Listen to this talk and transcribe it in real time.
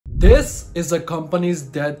This is a company's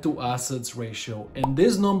debt to assets ratio, and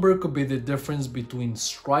this number could be the difference between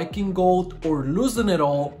striking gold or losing it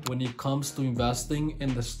all when it comes to investing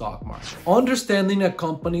in the stock market. Understanding a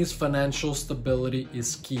company's financial stability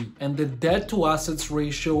is key, and the debt to assets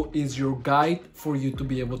ratio is your guide for you to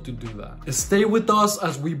be able to do that. Stay with us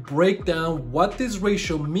as we break down what this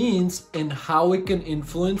ratio means and how it can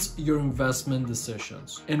influence your investment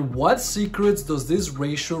decisions. And what secrets does this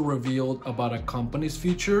ratio reveal about a company's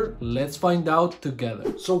future? Let's find out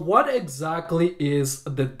together. So what exactly is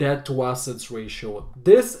the debt to assets ratio?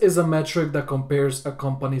 This is a metric that compares a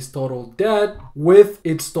company's total debt with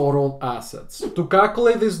its total assets. To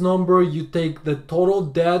calculate this number, you take the total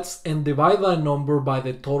debts and divide that number by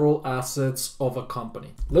the total assets of a company.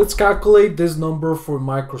 Let's calculate this number for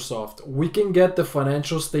Microsoft. We can get the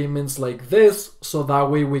financial statements like this, so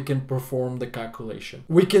that way we can perform the calculation.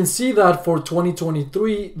 We can see that for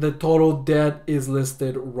 2023, the total debt is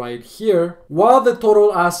listed right here, while the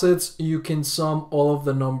total assets, you can sum all of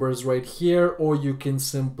the numbers right here, or you can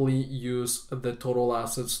simply use the total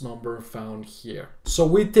assets number found here. So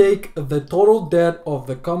we take the total debt of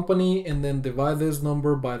the company and then divide this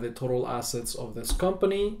number by the total assets of this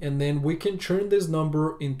company, and then we can turn this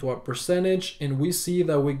number into a percentage, and we see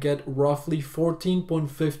that we get roughly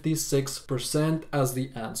 14.56% as the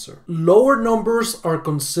answer. Lower numbers are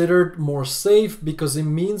considered more safe because it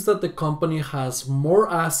means that the company has more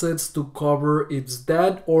assets to cover its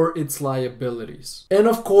debt or its liabilities. And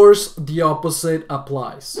of course, the opposite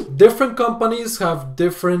applies. Different companies have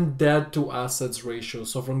different debt to assets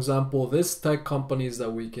ratios. So for example, these tech companies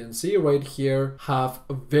that we can see right here have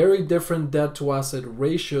very different debt to asset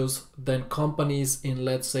ratios than companies in,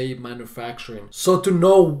 let's say, manufacturing. So to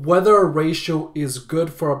know whether a ratio is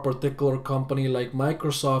good for a particular company like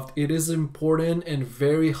Microsoft, it is important and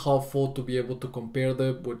very helpful to be able to compare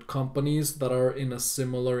them with companies that are in a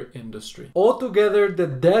similar industry. Altogether, the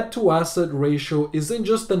debt to asset ratio isn't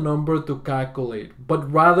just a number to calculate, but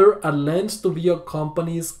rather a lens to view a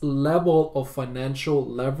company's level of financial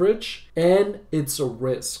leverage and its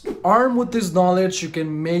risk. Armed with this knowledge, you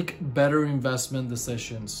can make better investment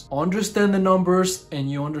decisions. Understand the numbers and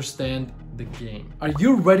you understand the game. Are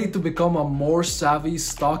you ready to become a more savvy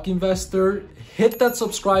stock investor? Hit that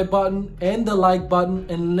subscribe button and the like button,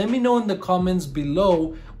 and let me know in the comments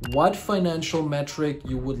below what financial metric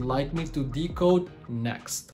you would like me to decode next.